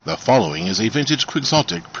The following is a vintage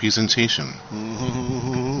Quixotic presentation.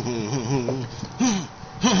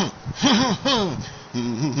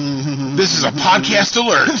 This is a podcast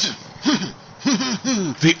alert.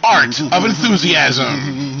 The art of enthusiasm.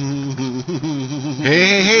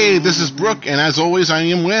 Hey, this is Brooke, and as always, I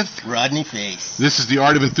am with Rodney Face. This is the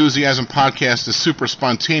Art of Enthusiasm podcast, a super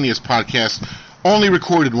spontaneous podcast, only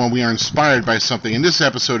recorded when we are inspired by something, and this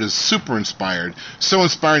episode is super inspired. So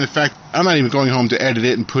inspired, in fact, I'm not even going home to edit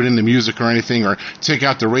it and put in the music or anything, or take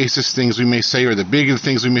out the racist things we may say, or the bigoted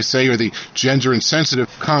things we may say, or the gender-insensitive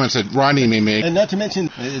comments that Rodney may make. And not to mention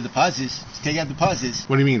the pauses. Take out the pauses.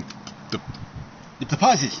 What do you mean? The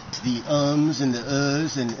pauses. The ums and the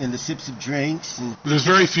uhs and the sips of drinks. And there's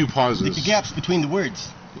very few pauses. The gaps between the words.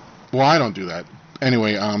 Well, I don't do that.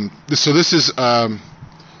 Anyway, so this is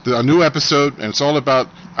a new episode, and it's all about...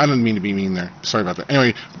 I didn't mean to be mean there. Sorry about that.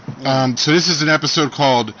 Anyway, so this is an episode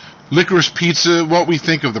called Licorice Pizza, what we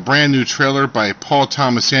think of the brand new trailer by Paul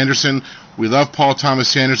Thomas Anderson. We love Paul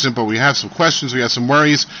Thomas Anderson, but we have some questions, we have some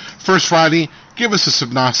worries. First, Rodney, give us a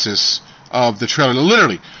synopsis of the trailer.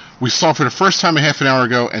 Literally, we saw it for the first time a half an hour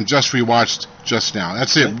ago and just rewatched just now.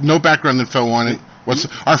 That's it. No background info on it.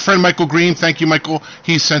 Our friend Michael Green, thank you, Michael,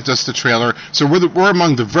 he sent us the trailer. So we're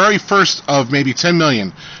among the very first of maybe 10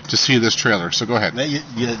 million to see this trailer. So go ahead.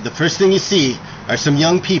 The first thing you see are some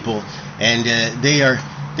young people, and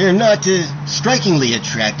they're not strikingly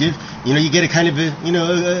attractive. You know, you get a kind of a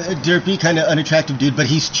derpy, kind of unattractive dude, but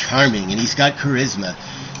he's charming and he's got charisma.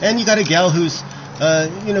 And you got a gal who's,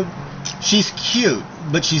 she's cute,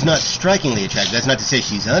 but she's not strikingly attractive. That's not to say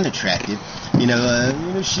she's unattractive.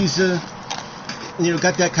 She's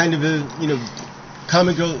got that kind of a,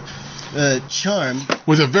 common girl charm.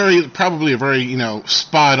 With probably a very,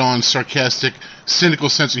 spot-on, sarcastic, cynical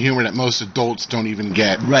sense of humor that most adults don't even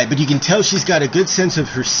get. Right, but you can tell she's got a good sense of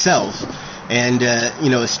herself and,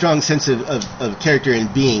 a strong sense of character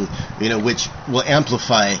and being, which will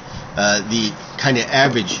amplify the kind of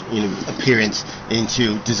average, appearance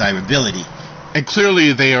into desirability. And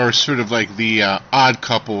clearly they are sort of like the odd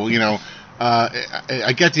couple,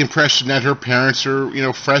 I get the impression that her parents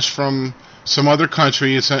are, fresh from some other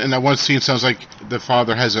country. And that one scene sounds like the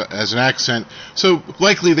father has an accent. So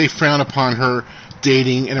likely they frown upon her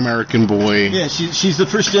dating an American boy. Yeah, she's the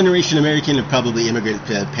first generation American of probably immigrant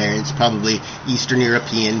parents, probably Eastern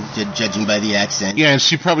European, judging by the accent. Yeah, and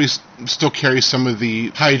she probably still carries some of the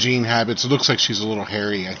hygiene habits. It looks like she's a little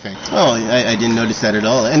hairy, I think. Oh, I didn't notice that at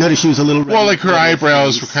all. I noticed she was a little... Well, like her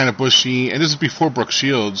eyebrows were kind of bushy, and this is before Brooke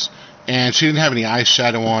Shields. And she didn't have any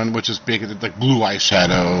eyeshadow on, which is big, like blue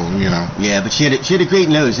eyeshadow, Yeah, but she had a great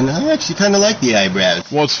nose, and I actually kind of like the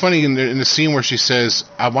eyebrows. Well, it's funny in the scene where she says,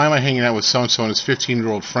 "Why am I hanging out with so-and-so and his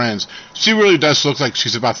 15-year-old friends?" She really does look like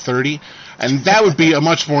she's about 30, and that would be a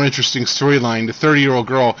much more interesting storyline, the 30-year-old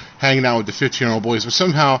girl hanging out with the 15-year-old boys. But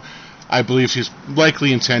somehow, I believe she's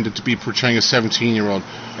likely intended to be portraying a 17-year-old.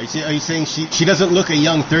 Are you saying she doesn't look a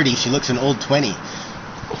young 30, she looks an old 20?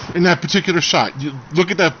 In that particular shot. Look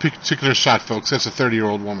at that particular shot, folks. That's a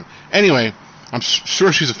 30-year-old woman. Anyway, I'm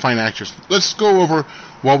sure she's a fine actress. Let's go over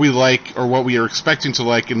what we like, or what we are expecting to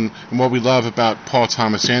like, and what we love about Paul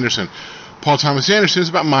Thomas Anderson. Paul Thomas Anderson is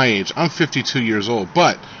about my age. I'm 52 years old.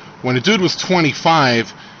 But when a dude was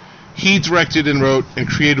 25, he directed and wrote and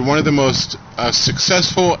created one of the most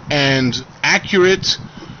successful and accurate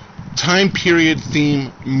time period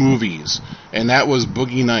theme movies, and that was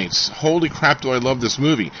Boogie Nights. Holy crap, do I love this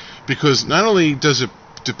movie, because not only does it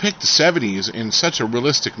depict the 70s in such a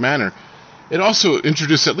realistic manner, it also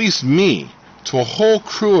introduced at least me to a whole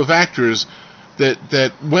crew of actors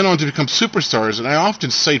that went on to become superstars, and I often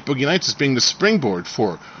cite Boogie Nights as being the springboard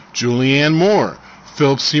for Julianne Moore,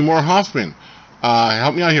 Philip Seymour Hoffman.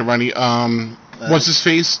 Help me out here, Ronnie. What's his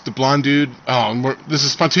face? The blonde dude. Oh, this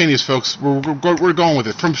is spontaneous, folks. We're going with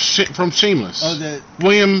it from Shameless.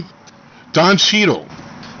 William Don Cheadle.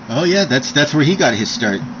 Oh yeah, that's where he got his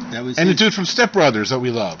start. The dude from Step Brothers that we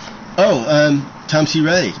love. Tom C.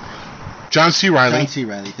 Reilly. John C. Reilly. John C.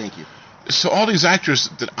 Reilly. Thank you. So all these actors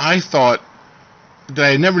that I thought that I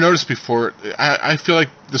had never noticed before, I feel like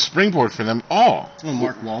the springboard for them all. Oh,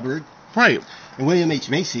 Mark Wahlberg. Right. And William H.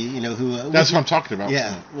 Macy, who... That's what I'm talking about.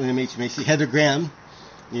 Yeah, William H. Macy. Heather Graham,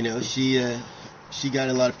 she got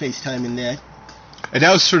a lot of face time in that. And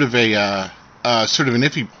that was sort of an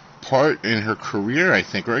iffy part in her career, I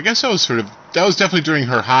think. Or I guess that was definitely during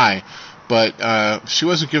her high. But she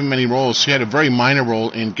wasn't given many roles. She had a very minor role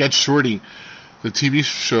in Get Shorty, the TV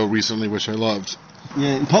show recently, which I loved.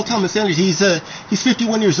 Yeah, and Paul Thomas Anderson, he's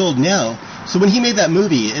 51 years old now. So when he made that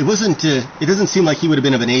movie, it doesn't seem like he would have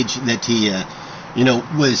been of an age that he,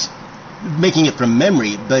 was making it from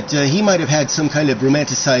memory, but he might have had some kind of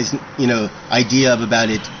romanticized, idea about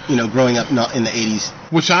it, growing up not in the 80s.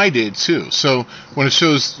 Which I did too. So when it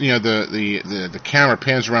shows, the camera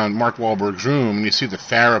pans around Mark Wahlberg's room, and you see the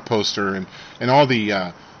Farrah poster and all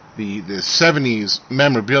the 70s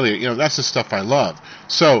memorabilia, that's the stuff I love.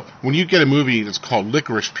 So when you get a movie that's called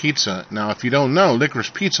Licorice Pizza, now if you don't know,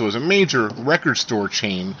 Licorice Pizza was a major record store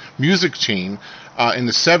chain, music chain, in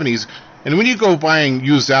the 70s. And when you go buying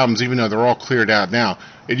used albums, even though they're all cleared out now,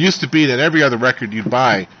 it used to be that every other record you'd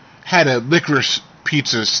buy had a Licorice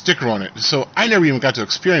Pizza sticker on it. So I never even got to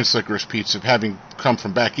experience Licorice Pizza, having come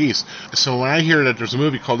from back east. So when I hear that there's a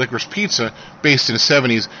movie called Licorice Pizza based in the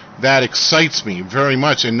 70s, that excites me very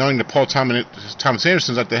much. And knowing that Paul Thomas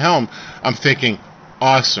Anderson's at the helm, I'm thinking,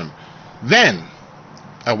 awesome. Then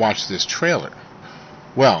I watched this trailer.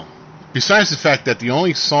 Well, besides the fact that the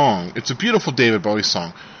only song, it's a beautiful David Bowie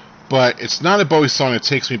song, but it's not a Bowie song that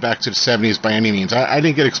takes me back to the 70s by any means. I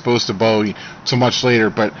didn't get exposed to Bowie till much later,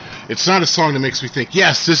 but it's not a song that makes me think,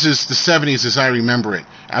 yes, this is the 70s as I remember it.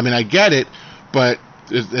 I mean, I get it, but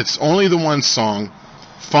it's only the one song.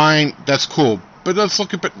 Fine, that's cool. But let's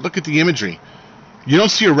look at the imagery. You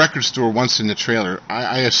don't see a record store once in the trailer.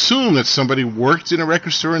 I assume that somebody worked in a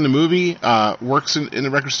record store in the movie, works in the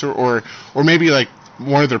record store, or maybe like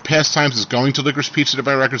one of their pastimes is going to Licorice Pizza to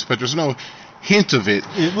buy records, but there's no hint of it.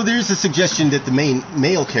 Well, there's a suggestion that the main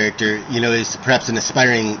male character, is perhaps an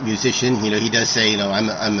aspiring musician. He does say, I'm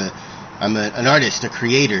an artist, a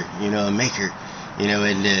creator, a maker,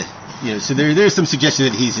 so there's some suggestion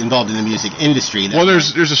that he's involved in the music industry. Well,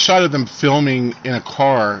 there's a shot of them filming in a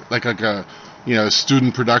car, like a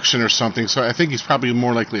student production or something. So I think he's probably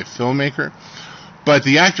more likely a filmmaker. But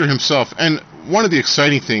the actor himself, and one of the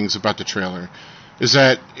exciting things about the trailer is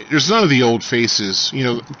that there's none of the old faces.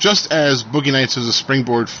 Just as Boogie Nights was a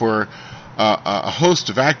springboard for a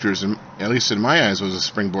host of actors, and at least in my eyes was a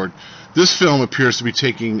springboard, this film appears to be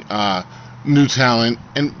taking new talent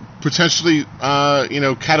and potentially,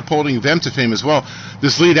 catapulting them to fame as well.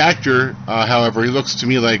 This lead actor, however, he looks to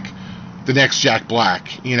me like the next Jack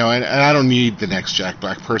Black, and I don't need the next Jack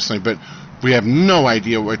Black personally, but we have no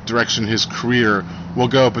idea what direction his career will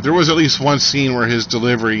go. But there was at least one scene where his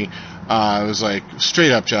delivery was like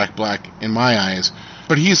straight up Jack Black in my eyes.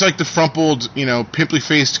 But he's like the frumpled,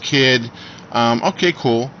 pimply-faced kid. Okay,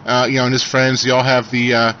 cool. And his friends, they all have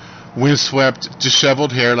the windswept,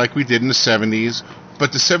 disheveled hair like we did in the 70s.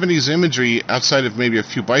 But the 70s imagery, outside of maybe a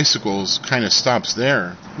few bicycles, kind of stops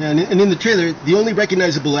there. Yeah, and in the trailer, the only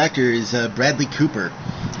recognizable actor is Bradley Cooper,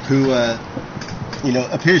 who,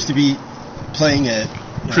 appears to be playing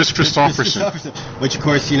Chris Christopherson. Which, of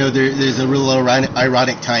course, there's a real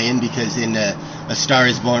ironic tie-in because in A Star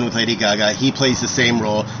Is Born with Lady Gaga, he plays the same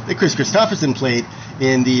role that Chris Christopherson played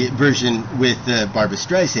in the version with Barbra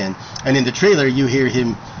Streisand. And in the trailer, you hear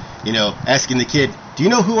him, asking the kid, "Do you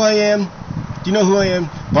know who I am? Do you know who I am?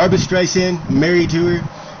 Barbra Streisand, married to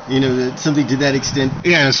her." Something to that extent.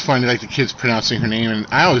 Yeah, and it's funny, like the kid's pronouncing her name, and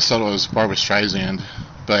I always thought it was Barbra Streisand,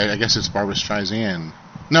 but I guess it's Barbra Streisand.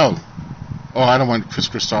 No. Oh, I don't want Chris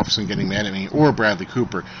Christopherson getting mad at me, or Bradley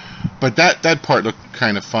Cooper. But that part looked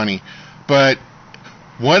kind of funny. But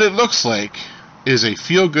what it looks like is a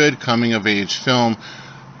feel-good coming-of-age film,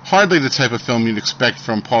 hardly the type of film you'd expect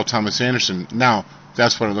from Paul Thomas Anderson. Now,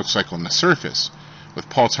 that's what it looks like on the surface. With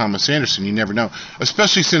Paul Thomas Anderson, you never know.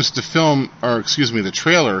 Especially since the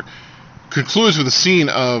trailer concludes with a scene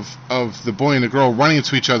of the boy and the girl running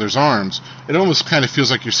into each other's arms. It almost kind of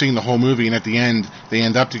feels like you're seeing the whole movie, and at the end, they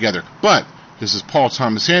end up together. But this is Paul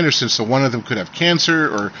Thomas Anderson, so one of them could have cancer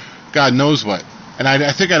or God knows what. And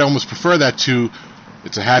I think I'd almost prefer that to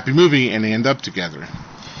it's a happy movie and they end up together.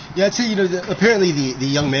 Yeah, I'd say, apparently the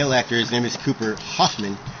young male actor, his name is Cooper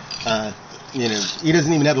Hoffman. He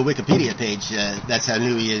doesn't even have a Wikipedia page. That's how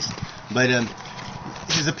new he is. But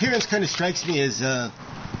his appearance kind of strikes me as a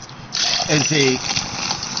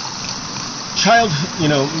child,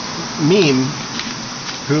 meme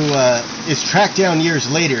who is tracked down years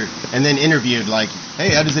later and then interviewed like, "Hey,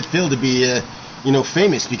 how does it feel to be,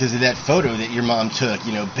 famous because of that photo that your mom took,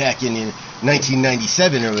 back in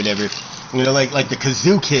 1997 or whatever, like the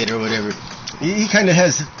Kazoo Kid or whatever." He kind of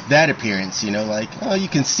has that appearance, like, oh, you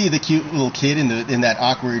can see the cute little kid in that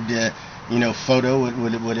awkward, photo,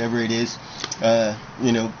 whatever it is,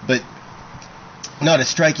 but not a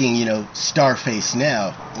striking, star face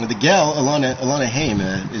now. The gal, Alana Haim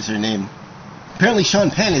is her name. Apparently Sean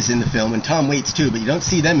Penn is in the film, and Tom Waits too, but you don't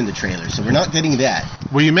see them in the trailer, so we're not getting that.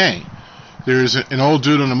 Well, you may. There's an old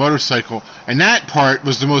dude on a motorcycle, and that part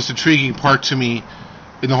was the most intriguing part to me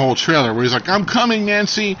in the whole trailer, where he's like, "I'm coming,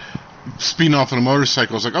 Nancy." speeding off on a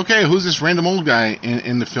motorcycle. It's like, okay, who's this random old guy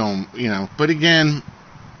in the film? But again,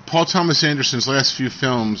 Paul Thomas Anderson's last few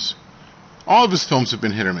films, all of his films have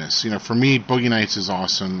been hit or miss. For me, Boogie Nights is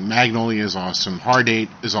awesome. Magnolia is awesome. Hard Eight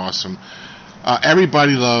is awesome.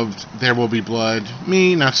 Everybody loved There Will Be Blood.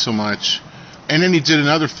 Me, not so much. And then he did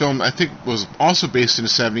another film, I think was also based in the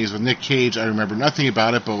 70s with Nick Cage. I remember nothing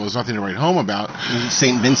about it, but it was nothing to write home about.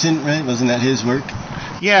 St. Vincent, right? Wasn't that his work?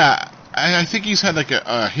 Yeah, I think he's had like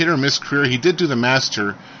a hit or miss career. He did do The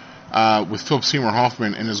Master with Philip Seymour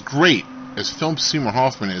Hoffman, and as great as Philip Seymour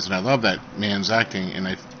Hoffman is, and I love that man's acting,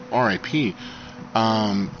 and R.I.P.,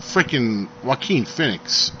 freaking Joaquin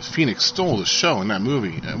Phoenix stole the show in that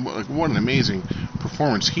movie. What an amazing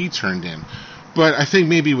performance he turned in. But I think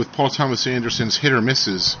maybe with Paul Thomas Anderson's hit or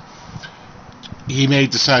misses, he may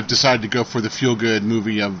decide to go for the feel-good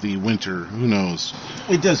movie of the winter. Who knows?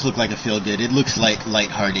 It does look like a feel-good. It looks like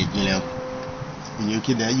lighthearted, You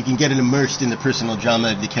can get immersed in the personal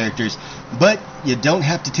drama of the characters, but you don't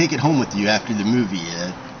have to take it home with you after the movie.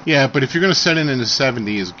 Yeah, but if you're going to set it in the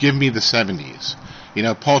 70s, give me the 70s.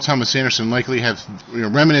 Paul Thomas Anderson likely have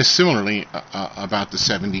reminisced similarly about the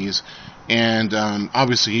 70s. And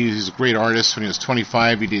obviously he's a great artist. When he was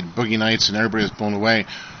 25, he did Boogie Nights, and everybody was blown away.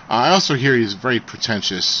 I also hear he's very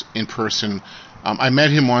pretentious in person. I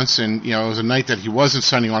met him once, and it was a night that he wasn't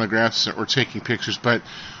signing autographs or taking pictures. But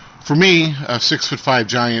for me, a 6'5"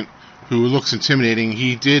 giant who looks intimidating,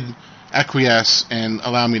 he did acquiesce and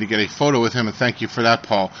allow me to get a photo with him, and thank you for that,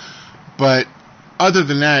 Paul. But other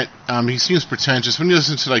than that, he seems pretentious. When you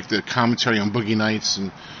listen to like the commentary on Boogie Nights,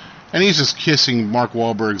 and he's just kissing Mark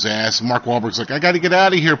Wahlberg's ass. And Mark Wahlberg's like, I got to get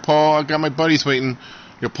out of here, Paul. I got my buddies waiting.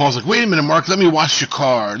 Paul's like, wait a minute, Mark. Let me wash your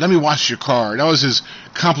car. Let me wash your car. That was his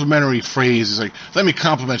complimentary phrase. He's like, let me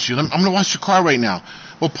compliment you. I'm going to wash your car right now.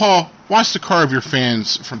 Well, Paul, wash the car of your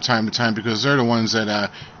fans from time to time, because they're the ones that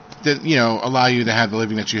allow you to have the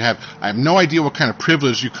living that you have. I have no idea what kind of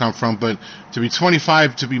privilege you come from, but to be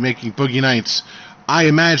 25 to be making Boogie Nights, I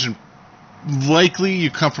imagine likely you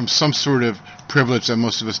come from some sort of privilege that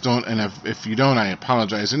most of us don't, and if you don't, I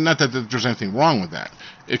apologize. And not that there's anything wrong with that,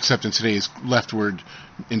 except in today's leftward,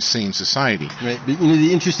 insane society. Right. But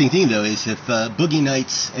the interesting thing, though, is if Boogie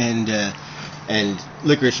Nights and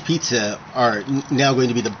Licorice Pizza are now going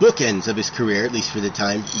to be the bookends of his career, at least for the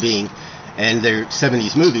time being, and they're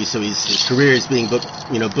 70s movies, so his career is being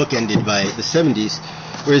bookended by the 70s,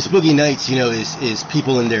 whereas Boogie Nights, is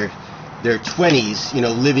people in their 20s,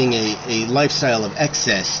 living a lifestyle of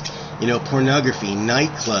excess, pornography,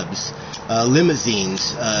 nightclubs,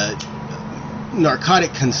 limousines,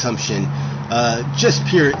 narcotic consumption, just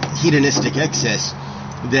pure hedonistic excess,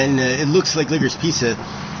 then it looks like Licorice Pizza,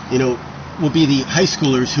 will be the high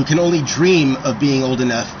schoolers who can only dream of being old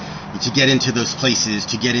enough to get into those places,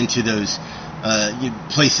 to get into those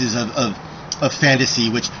places of fantasy,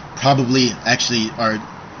 which probably actually are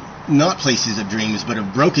not places of dreams, but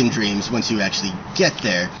of broken dreams once you actually get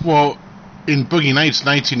there. Well, in Boogie Nights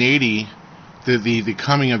 1980, the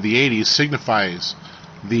coming of the 80s signifies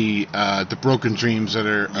the broken dreams that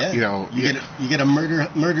are you get a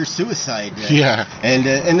murder suicide. Yeah,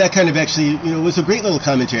 and that kind of actually was a great little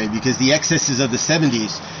commentary, because the excesses of the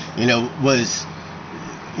 70s was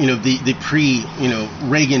the pre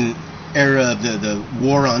Reagan era of the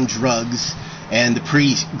war on drugs, and the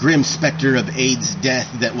pre-grim specter of AIDS death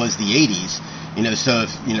that was the 80s. So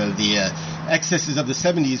if, the excesses of the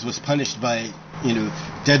 70s was punished by,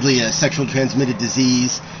 deadly sexual transmitted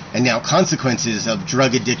disease, and now consequences of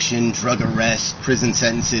drug addiction, drug arrest, prison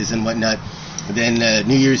sentences, and whatnot, then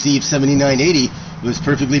New Year's Eve 79-80 was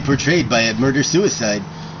perfectly portrayed by a murder-suicide.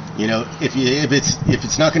 If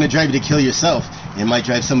it's not going to drive you to kill yourself, it might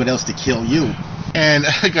drive someone else to kill you. And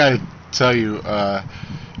I gotta tell you,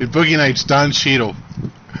 in Boogie Nights, Don Cheadle,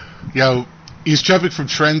 he's jumping from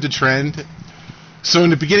trend to trend. So in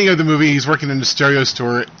the beginning of the movie, he's working in the stereo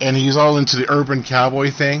store, and he's all into the urban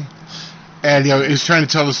cowboy thing. And he's trying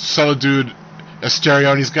to sell a dude a stereo,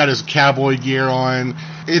 and he's got his cowboy gear on.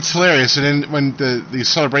 It's hilarious. And then when the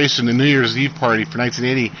celebration, the New Year's Eve party for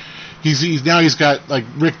 1980, he's got like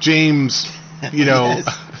Rick James, Yes.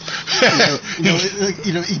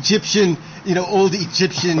 Egyptian, old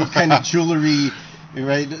Egyptian kind of jewelry.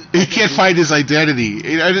 Right. He can't find his identity.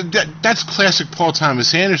 That's classic Paul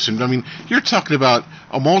Thomas Anderson. I mean, you're talking about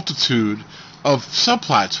a multitude of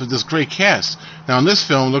subplots with this great cast. Now, in this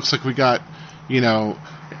film, it looks like we got,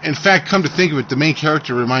 in fact, come to think of it, the main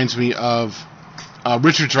character reminds me of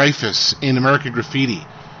Richard Dreyfuss in American Graffiti.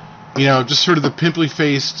 Just sort of the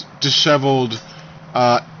pimply-faced, disheveled,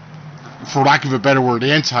 for lack of a better word,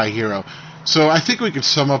 anti-hero. So I think we could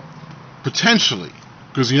sum up, potentially,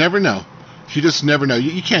 because you never know, You just never know.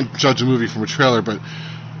 You can't judge a movie from a trailer, but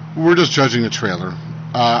we're just judging the trailer.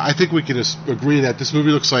 I think we can just agree that this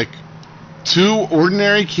movie looks like two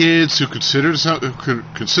ordinary kids who consider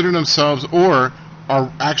themselves or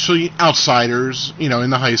are actually outsiders, in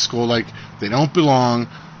the high school, like they don't belong,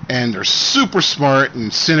 and they're super smart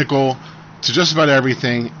and cynical to just about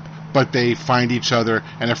everything, but they find each other.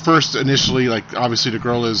 And at first, initially, like obviously the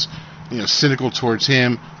girl is, cynical towards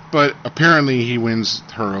him, but apparently he wins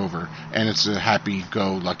her over, and it's a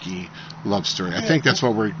happy-go-lucky love story. I think that's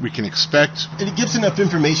what we can expect. And it gives enough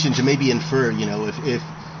information to maybe infer, if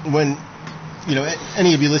when,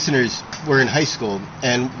 any of you listeners were in high school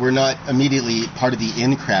and were not immediately part of the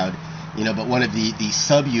in crowd, but one of the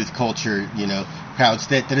sub-youth culture, crowds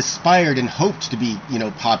that aspired and hoped to be,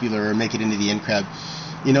 popular or make it into the in crowd,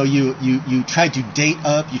 you tried to date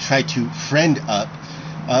up, you tried to friend up,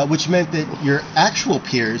 which meant that your actual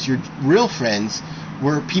peers, your real friends,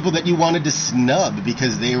 were people that you wanted to snub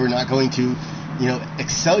because they were not going to,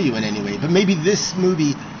 excel you in any way. But maybe this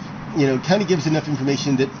movie, kind of gives enough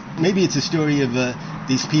information that maybe it's a story of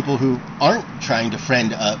these people who aren't trying to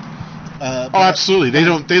friend up. Absolutely.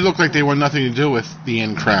 They look like they want nothing to do with the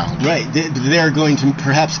in crowd. Right. They're going to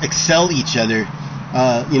perhaps excel each other,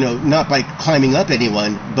 not by climbing up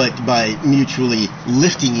anyone, but by mutually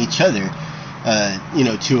lifting each other,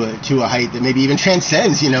 to a height that maybe even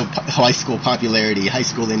transcends, high school popularity, high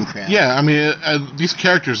school in crowd. Yeah, I mean, these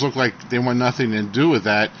characters look like they want nothing to do with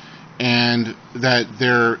that, and that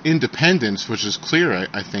their independence, which is clear,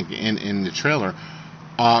 I think, in the trailer,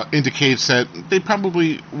 indicates that they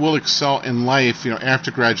probably will excel in life,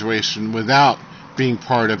 after graduation without being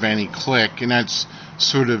part of any clique, and that's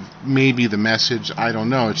sort of maybe the message. I don't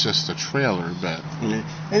know. It's just a trailer, but. And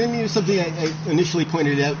then something I initially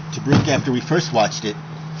pointed out to Brooke after we first watched it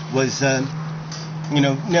was,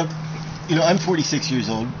 now, I'm 46 years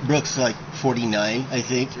old. Brooke's like 49, I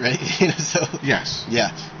think, right? So. Yes.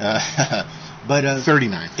 Yeah. But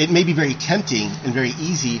 39. It may be very tempting and very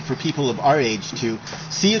easy for people of our age to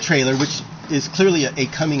see a trailer, which is clearly a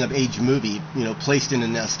coming-of-age movie, placed in a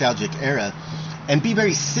nostalgic era, and be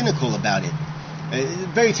very cynical about it.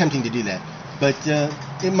 Very tempting to do that. But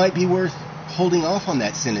it might be worth holding off on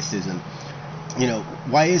that cynicism.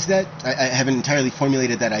 Why is that? I haven't entirely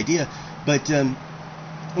formulated that idea, but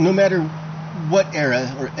no matter what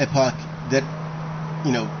era or epoch that,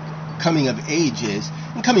 coming of age is,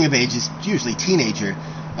 and coming of age is usually teenager,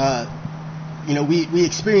 we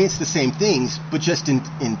experience the same things, but just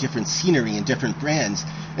in different scenery and different brands.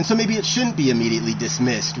 And so maybe it shouldn't be immediately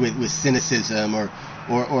dismissed with cynicism or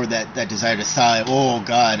that desire to sigh, oh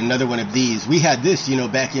God, another one of these. We had this,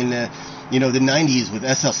 back in the 90s with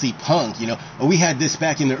SLC Punk, or we had this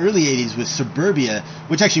back in the early 80s with Suburbia,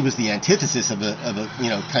 which actually was the antithesis of a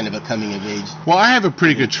kind of a coming of age. Well, I have a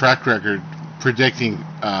pretty good track record predicting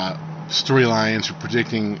storylines or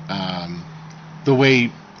predicting the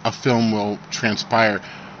way a film will transpire.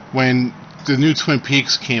 When the new Twin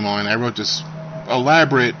Peaks came on, I wrote this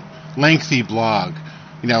elaborate, lengthy blog.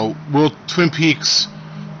 Will Twin Peaks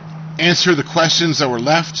answer the questions that were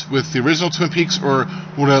left with the original Twin Peaks, or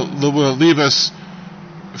will it leave us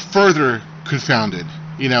further confounded?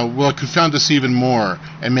 Will it confound us even more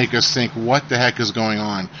and make us think, what the heck is going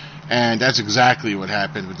on? And that's exactly what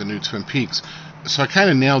happened with the new Twin Peaks. So I kind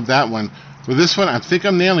of nailed that one. With this one, I think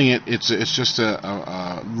I'm nailing it. It's just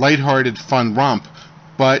a lighthearted, fun romp,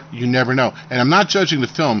 but you never know. And I'm not judging the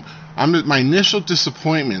film. My initial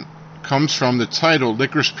disappointment comes from the title,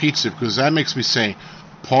 Licorice Pizza, because that makes me say,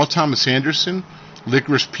 Paul Thomas Anderson,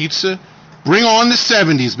 Licorice Pizza, bring on the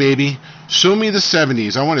 70s, baby. Show me the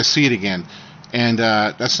 70s. I want to see it again. And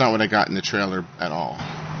that's not what I got in the trailer at all.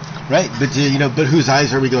 Right, but whose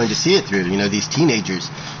eyes are we going to see it through? These teenagers.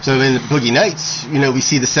 So in Boogie Nights, we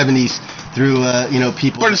see the 70s through,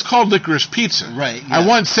 people. But it's called Licorice Pizza. Right. Yeah. I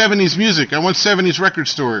want 70s music. I want 70s record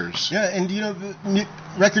stores. Yeah, and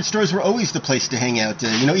record stores were always the place to hang out.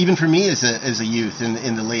 Even for me as a youth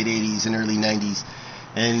in the late 80s and early 90s,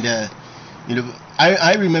 and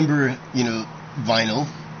I remember vinyl,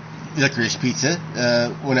 Licorice Pizza,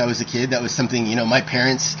 when I was a kid. That was something my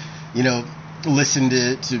parents listened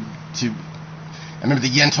to. I remember the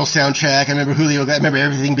Yentl soundtrack. I remember Julio. I remember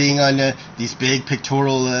everything being on these big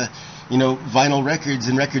pictorial, vinyl records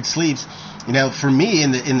and record sleeves. For me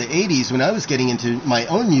in the 80s, when I was getting into my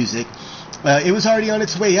own music, it was already on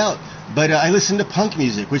its way out. But I listened to punk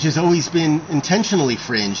music, which has always been intentionally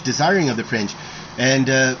fringe, desiring of the fringe.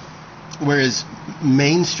 And whereas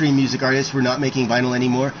mainstream music artists were not making vinyl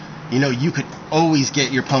anymore, you could always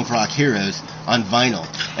get your punk rock heroes on vinyl.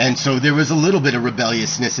 And so there was a little bit of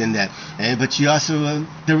rebelliousness in that. But you also,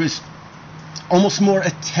 there was almost more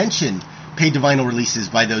attention paid to vinyl releases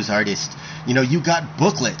by those artists. You know, you got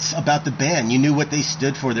booklets about the band. You knew what they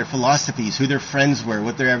stood for, their philosophies, who their friends were,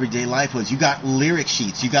 what their everyday life was. You got lyric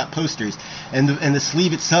sheets, you got posters, and the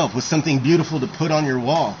sleeve itself was something beautiful to put on your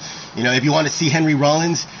wall. You know, if you want to see Henry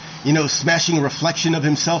Rollins, you know, smashing a reflection of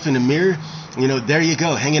himself in a mirror, you know, there you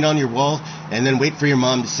go, hang it on your wall, and then wait for your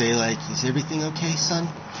mom to say, like, is everything okay, son?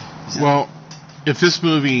 Well, if this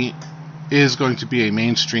movie is going to be a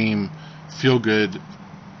mainstream feel-good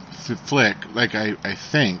flick, like I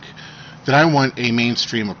think, that I want a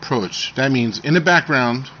mainstream approach. That means in the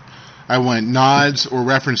background, I want nods or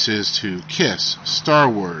references to Kiss, Star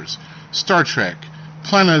Wars, Star Trek,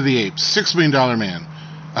 Planet of the Apes, $6 Million Man.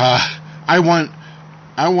 I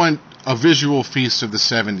want a visual feast of the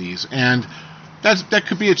 70s, and that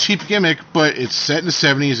could be a cheap gimmick, but it's set in the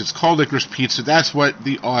 70s, it's called Licorice Pizza, that's what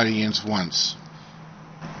the audience wants.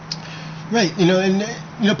 Right, you know, and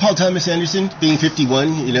you know, Paul Thomas Anderson, being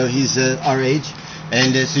 51, you know, he's our age,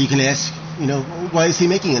 and so you can ask, you know, why is he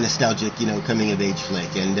making a nostalgic, you know, coming-of-age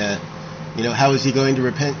flick, and, you know, how is he going to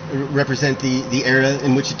represent the era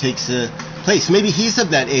in which it takes place? Maybe he's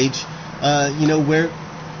of that age, you know, where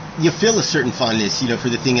you feel a certain fondness, you know, for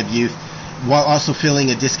the thing of youth, while also feeling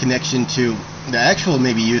a disconnection to the actual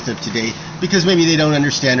maybe youth of today, because maybe they don't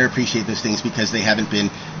understand or appreciate those things because they haven't been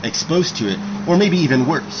exposed to it, or maybe even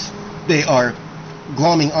worse, they are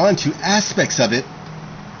glomming onto aspects of it,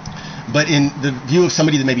 but in the view of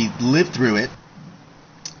somebody that maybe lived through it,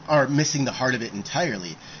 are missing the heart of it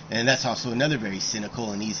entirely. And that's also another very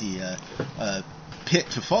cynical and easy pit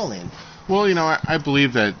to fall in. Well, you know, I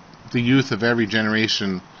believe that the youth of every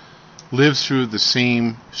generation lives through the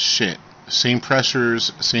same shit, same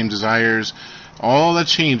pressures, same desires. All that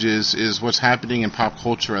changes is what's happening in pop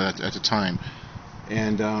culture at the time.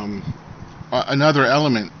 And another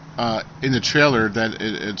element in the trailer that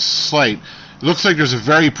it's slight. It looks like there's a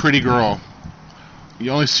very pretty girl.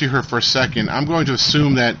 You only see her for a second. I'm going to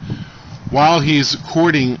assume that while he's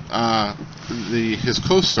courting his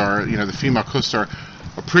co-star, you know, the female co-star,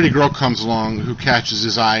 a pretty girl comes along who catches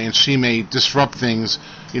his eye, and she may disrupt things,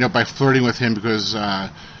 you know, by flirting with him because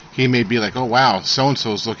he may be like, oh wow,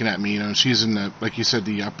 so-and-so is looking at me, you know, and she's in the, like you said,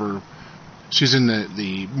 she's in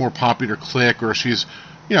the more popular clique, or she's,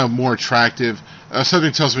 you know, more attractive.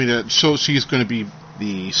 Something tells me that she's going to be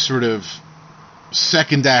the sort of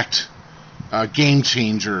second act game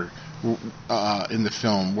changer in the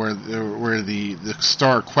film, where the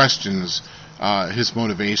star questions his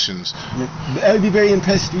motivations. I would be very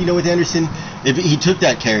impressed, you know, with Anderson if he took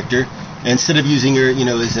that character instead of using her, you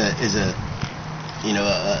know, as a you know,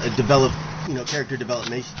 a develop, you know, character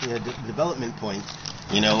development point,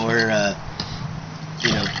 you know, or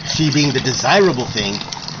you know, she being the desirable thing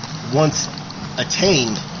once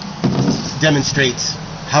attained demonstrates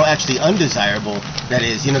how actually undesirable that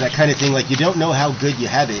is. You know, that kind of thing, like you don't know how good you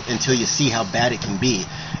have it until you see how bad it can be,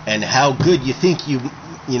 and how good you think you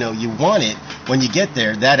want it when you get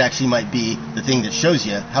there. That actually might be the thing that shows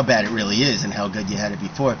you how bad it really is and how good you had it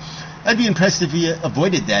before. I'd be impressed if you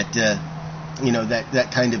avoided that, you know,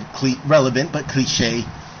 that kind of relevant but cliche,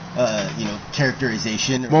 you know,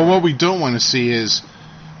 characterization. Well, what we don't want to see is,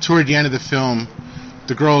 toward the end of the film,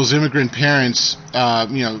 the girl's immigrant parents,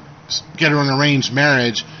 you know, get her an arranged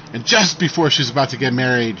marriage, and just before she's about to get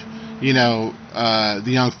married, you know,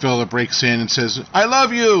 the young fella breaks in and says, I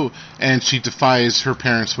love you, and she defies her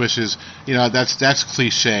parents' wishes. You know, that's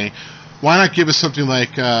cliche. Why not give us something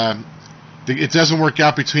like, it doesn't work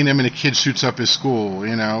out between them and a kid shoots up his school,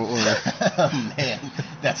 you know? Or oh, man,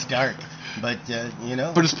 that's dark. But, you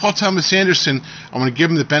know. But it's Paul Thomas Anderson. I want to give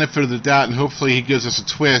him the benefit of the doubt, and hopefully he gives us a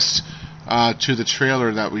twist to the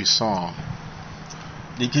trailer that we saw.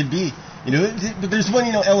 It could be. You know, but there's one,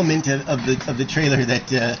 you know, element of the trailer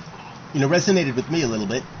that, you know, resonated with me a little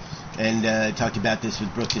bit. And I talked about this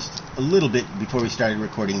with Brooke just a little bit before we started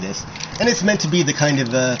recording this. And it's meant to be the kind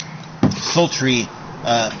of sultry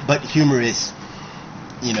but humorous,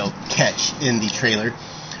 you know, catch in the trailer.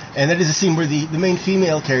 And that is a scene where the main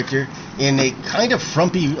female character, in a kind of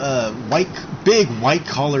frumpy, big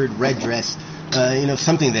white-collared red dress, you know,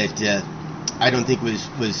 something that I don't think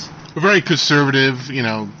was very conservative, you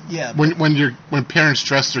know. Yeah. When parents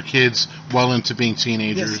dress their kids well into being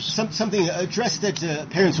teenagers. Yes, something, a dress that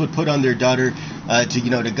parents would put on their daughter to, you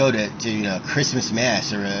know, to go to you know, Christmas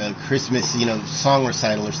mass or a Christmas, you know, song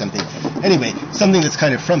recital or something. Anyway, something that's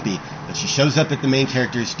kind of frumpy. But she shows up at the main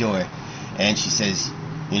character's door, and she says,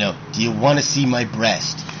 you know, do you want to see my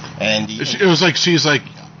breast? And it was like she's like,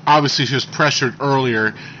 obviously she was pressured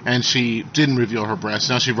earlier, and she didn't reveal her breasts.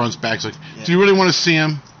 Now she runs back. She's like, yeah. Do you really want to see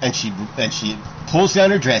him? And she pulls down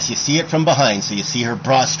her dress. You see it from behind, so you see her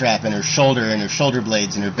bra strap and her shoulder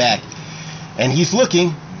blades and her back. And he's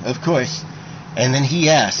looking, of course, and then he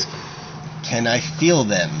asks, "Can I feel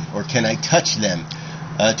them, or can I touch them?"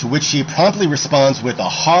 To which she promptly responds with a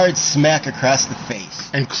hard smack across the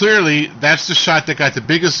face. And clearly, that's the shot that got the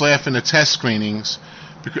biggest laugh in the test screenings.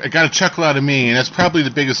 It got a chuckle out of me, and that's probably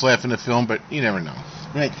the biggest laugh in the film, but you never know.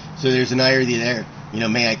 Right, so there's an irony there.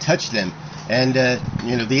 May I touch them? And,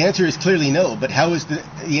 the answer is clearly no, but how is the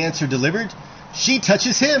answer delivered? She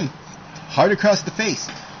touches him, hard across the face.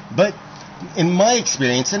 But in my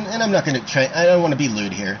experience, and I'm not going to try, I don't want to be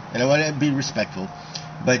lewd here, and I want to be respectful,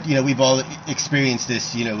 but, we've all experienced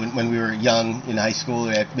this, when we were young in high school,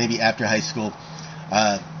 or maybe after high school,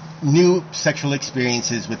 new sexual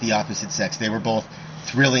experiences with the opposite sex. They were both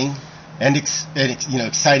thrilling and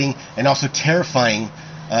exciting, and also terrifying,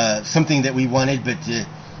 something that we wanted, but,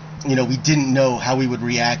 we didn't know how we would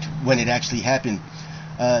react when it actually happened.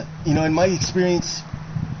 In my experience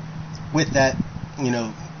with that,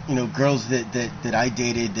 girls that I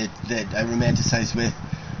dated, that I romanticized with,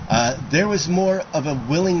 there was more of a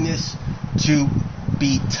willingness to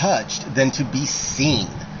be touched than to be seen.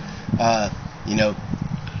 Can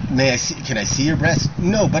I see your breasts?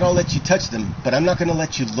 No, but I'll let you touch them, but I'm not going to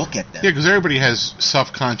let you look at them. Yeah, because everybody has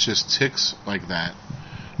self-conscious tics like that.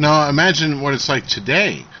 Now, imagine what it's like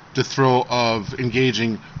today, the thrill of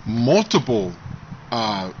engaging multiple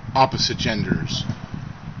opposite genders,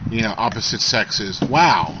 opposite sexes.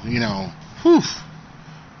 Wow, whew.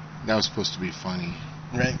 That was supposed to be funny.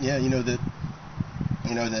 Right, yeah, the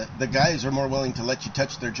guys are more willing to let you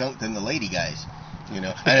touch their junk than the lady guys. And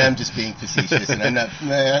I'm just being facetious, and I'm not.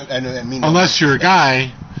 I mean, unless you're a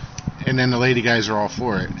guy, and then the lady guys are all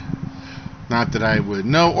for it. Not that I would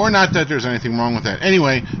know, or not that there's anything wrong with that.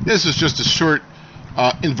 Anyway, this is just a short,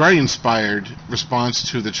 and very inspired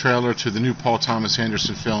response to the trailer to the new Paul Thomas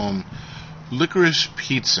Anderson film, Licorice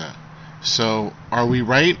Pizza. So, are we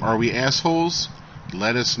right? Are we assholes?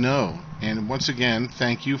 Let us know. And once again,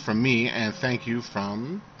 thank you from me, and thank you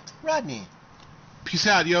from Rodney. Peace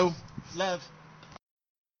out, yo. Love.